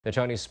The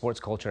Chinese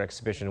Sports Culture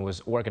Exhibition was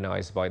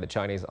organized by the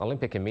Chinese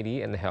Olympic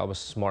Committee and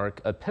helps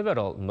mark a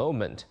pivotal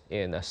moment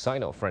in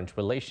Sino-French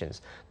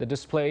relations. The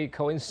display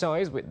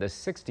coincides with the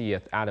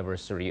 60th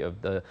anniversary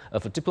of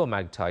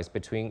diplomatic ties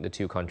between the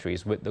two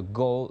countries, with the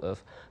goal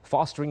of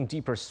fostering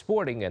deeper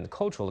sporting and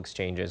cultural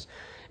exchanges.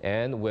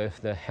 And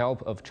with the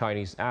help of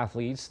Chinese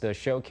athletes, the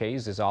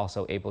showcase is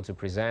also able to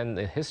present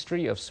the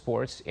history of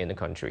sports in the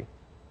country.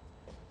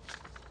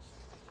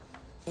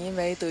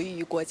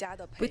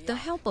 With the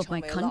help of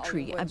my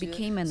country, I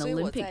became an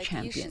Olympic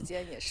champion,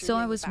 so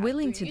I was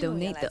willing to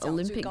donate the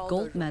Olympic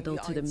gold medal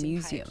to the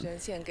museum.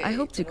 I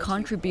hope to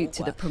contribute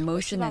to the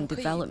promotion and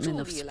development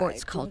of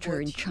sports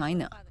culture in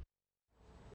China.